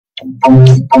Oh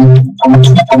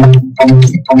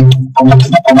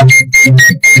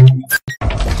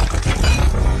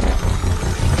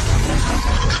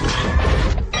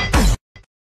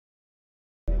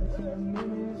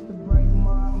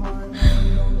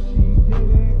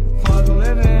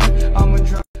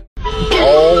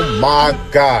my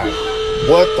God.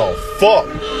 What the fuck?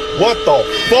 What the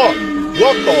fuck?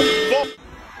 What the fuck?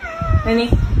 Nani?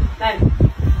 Nani?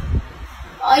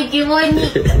 Ay, qué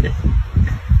bonito.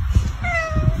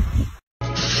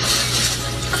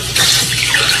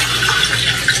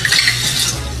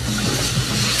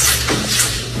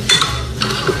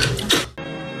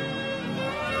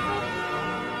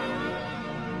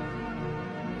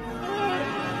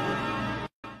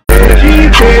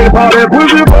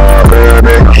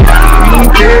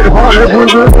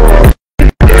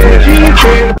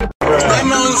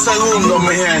 Dame un segundo,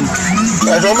 mi gente.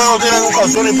 Eso me lo tienen un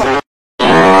calzón y pa...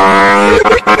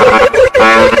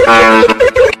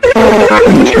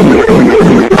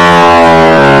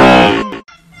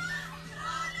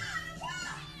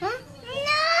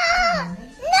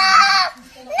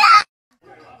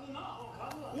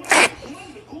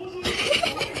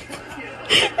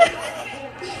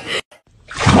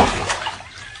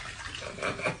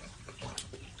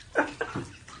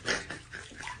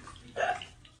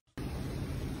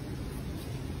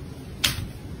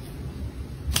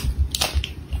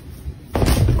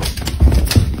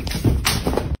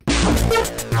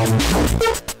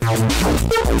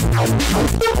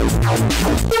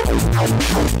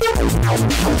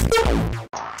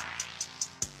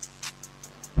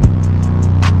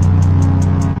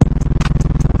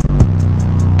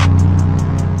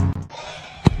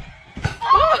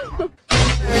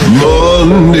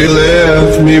 Monday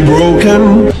left me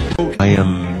broken. I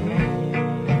am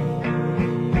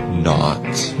not.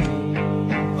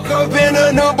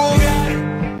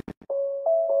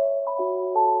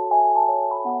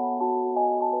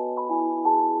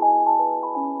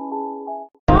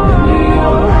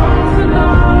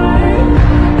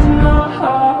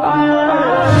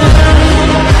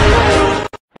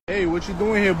 Hey, what you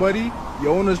doing here, buddy?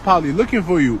 Your owner's probably looking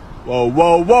for you. Whoa,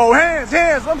 whoa, whoa, hands,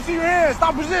 hands, let me see your hands,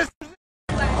 stop resisting.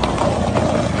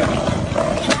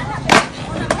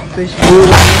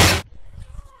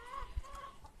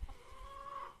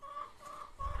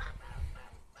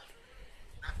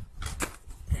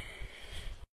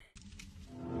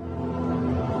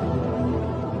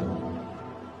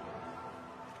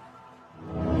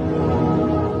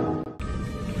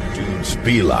 Dudes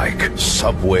be like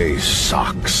Subway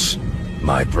socks.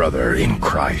 My brother in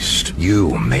Christ,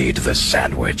 you made the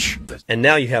sandwich. And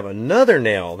now you have another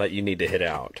nail that you need to hit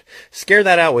out. Scare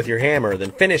that out with your hammer, then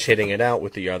finish hitting it out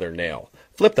with the other nail.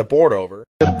 Flip the board over.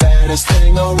 The baddest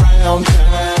thing around town.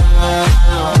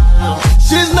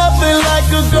 She's nothing like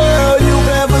a girl you've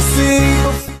ever seen.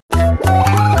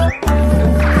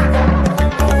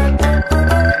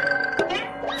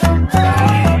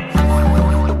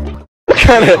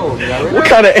 What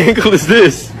kind of ankle is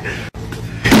this?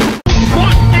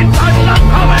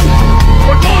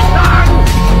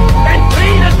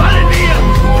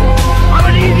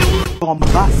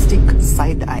 Bombastic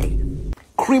side eye,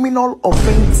 criminal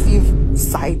offensive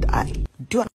side eye.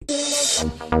 If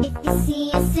you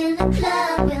see us in the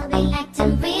club, we'll be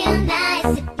acting real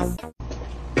nice.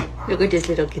 Look at this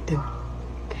little kitten.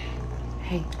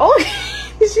 Hey. Oh,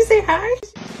 did she say hi?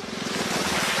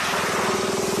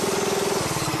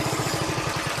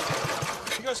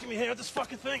 You guys give me a hand with this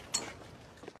fucking thing.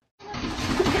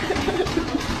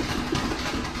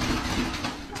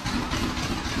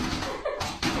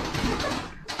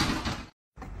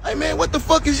 Hey man, what the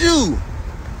fuck is you?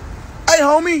 Hey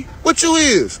homie, what you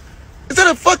is? Is that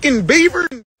a fucking beaver?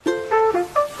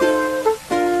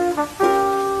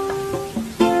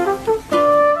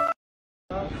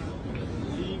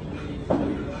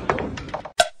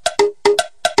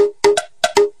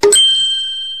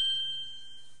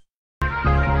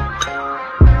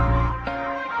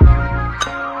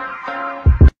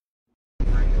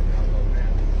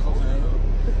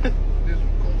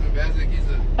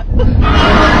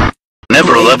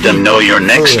 Never let them know your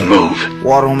next move.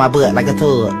 Water on my butt like a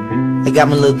tub. They got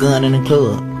my little gun in the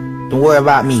club. Don't worry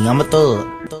about me, I'm a thug.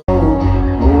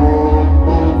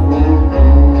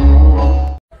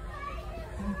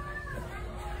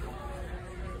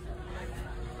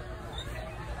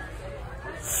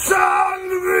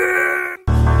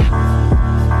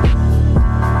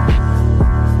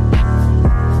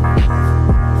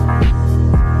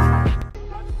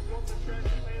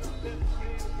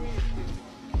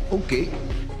 Okay.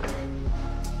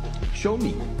 Show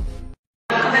me.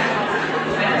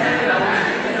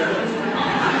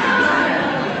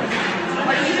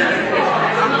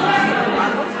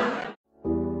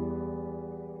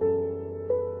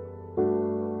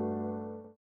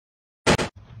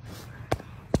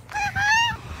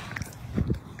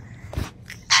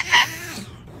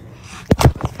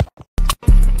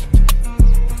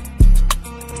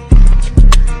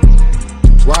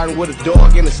 turn with a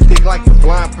dog and a stick like a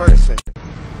blind person.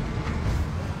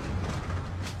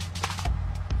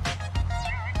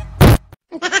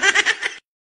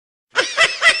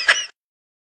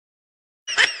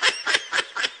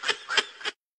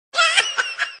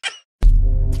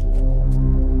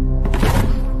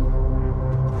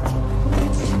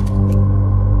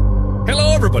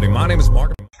 Hello everybody, my name is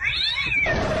Mark.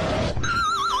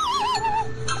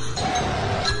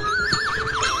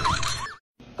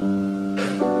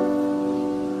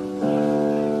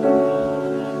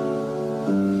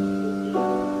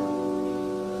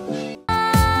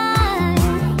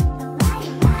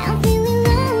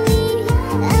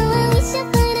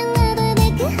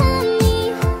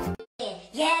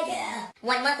 Yeah, yeah.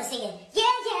 1 month of singing. Yeah,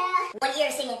 yeah. 1 year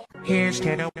of singing. Here's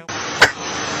Teddo.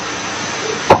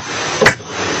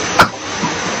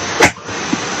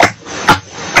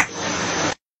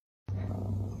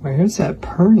 Where's that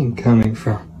purring coming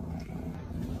from?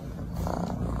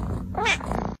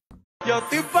 Yo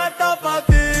estoy puesto pa'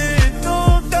 ti,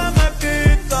 tú te me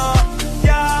quitas,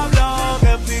 diablo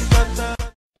que pícate.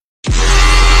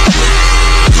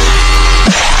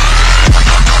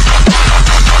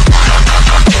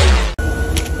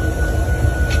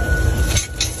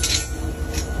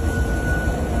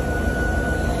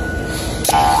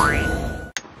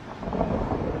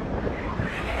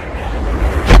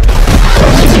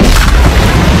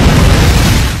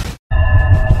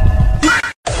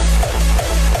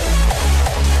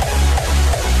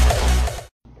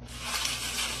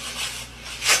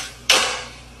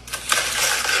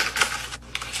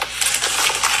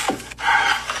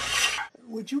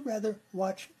 Would you rather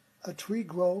watch a tree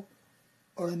grow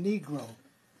or a knee grow?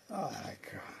 Oh my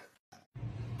God.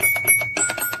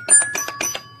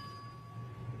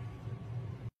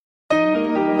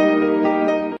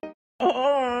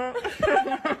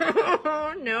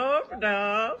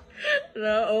 No.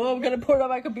 Oh, I'm gonna put it on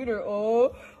my computer.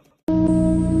 Oh.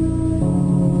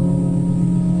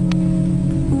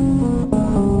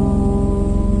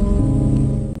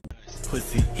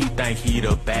 Pussy, he think he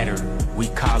the batter. We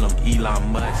call him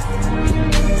Elon Musk.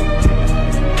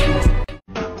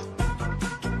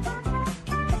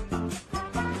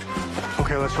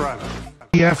 Okay, let's run.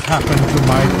 What happened to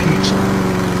my pizza?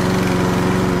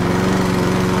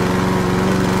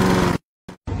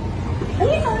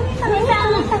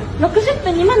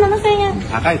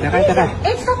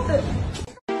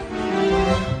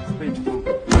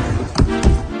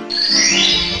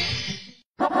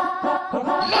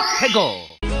 Peggle.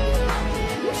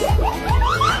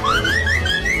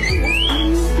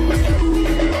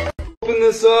 Open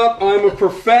this up. I'm a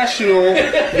professional.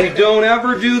 We don't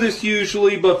ever do this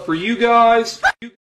usually, but for you guys,